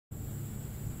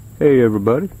Hey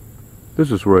everybody,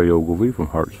 this is Ray Ogilvy from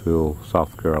Hartsville,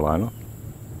 South Carolina.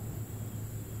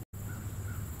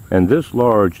 And this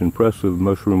large, impressive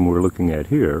mushroom we're looking at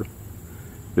here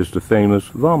is the famous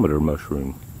vomiter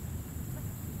mushroom.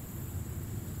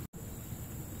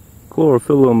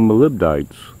 Chlorophyllum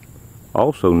molybdites,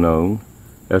 also known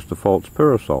as the false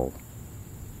parasol.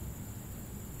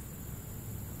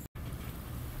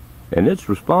 And it's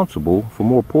responsible for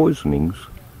more poisonings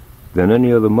than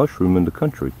any other mushroom in the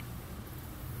country.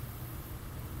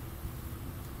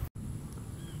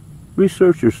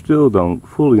 Researchers still don't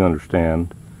fully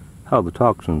understand how the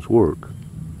toxins work,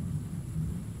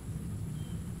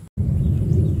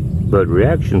 but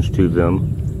reactions to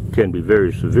them can be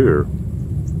very severe.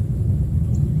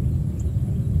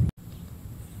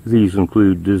 These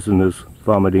include dizziness,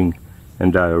 vomiting,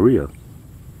 and diarrhea.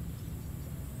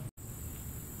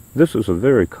 This is a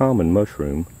very common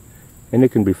mushroom, and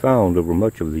it can be found over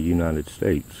much of the United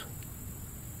States.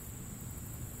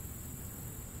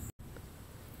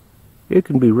 It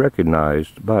can be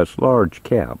recognized by its large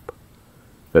cap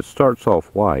that starts off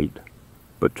white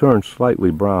but turns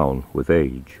slightly brown with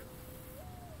age.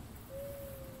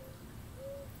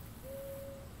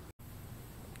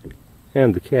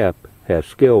 And the cap has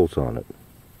scales on it.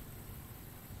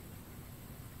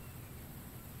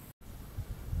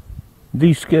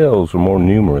 These scales are more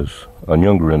numerous on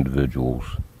younger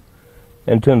individuals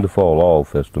and tend to fall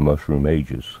off as the mushroom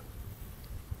ages.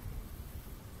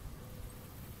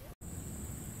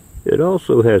 It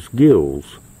also has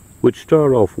gills, which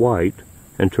start off white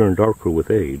and turn darker with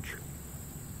age,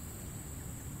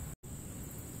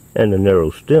 and a narrow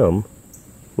stem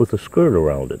with a skirt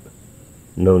around it,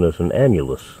 known as an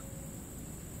annulus.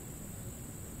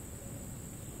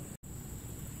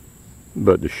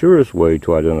 But the surest way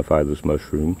to identify this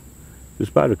mushroom is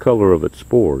by the color of its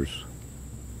spores.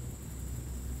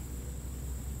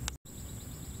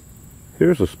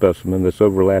 Here's a specimen that's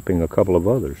overlapping a couple of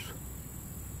others.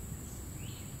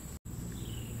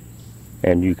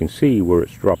 And you can see where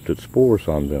it's dropped its spores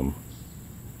on them.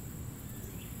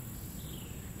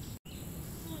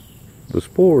 The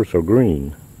spores are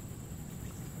green.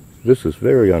 This is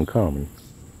very uncommon.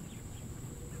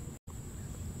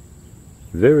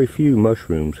 Very few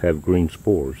mushrooms have green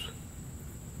spores.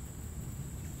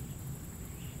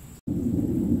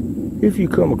 If you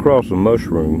come across a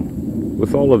mushroom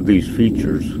with all of these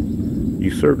features,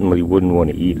 you certainly wouldn't want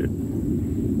to eat it.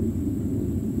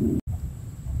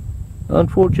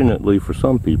 Unfortunately for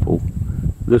some people,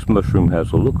 this mushroom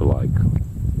has a look-alike.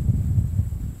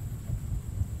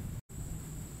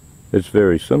 It's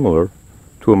very similar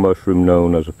to a mushroom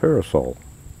known as a parasol.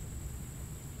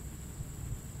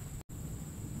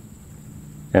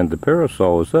 And the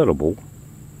parasol is edible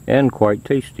and quite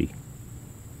tasty.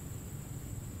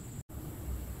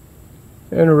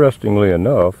 Interestingly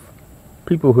enough,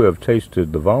 people who have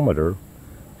tasted the vomiter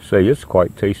say it's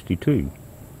quite tasty too.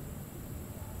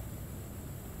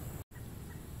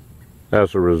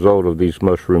 As a result of these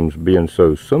mushrooms being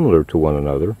so similar to one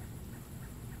another,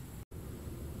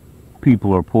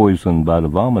 people are poisoned by the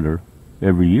vomiter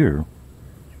every year.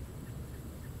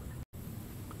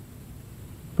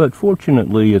 But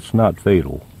fortunately, it's not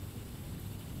fatal.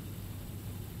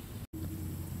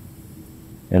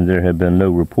 And there have been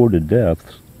no reported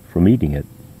deaths from eating it.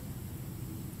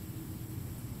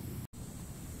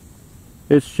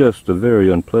 It's just a very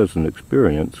unpleasant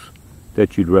experience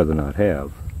that you'd rather not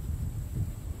have.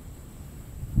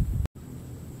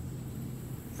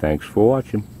 Thanks for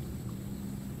watching.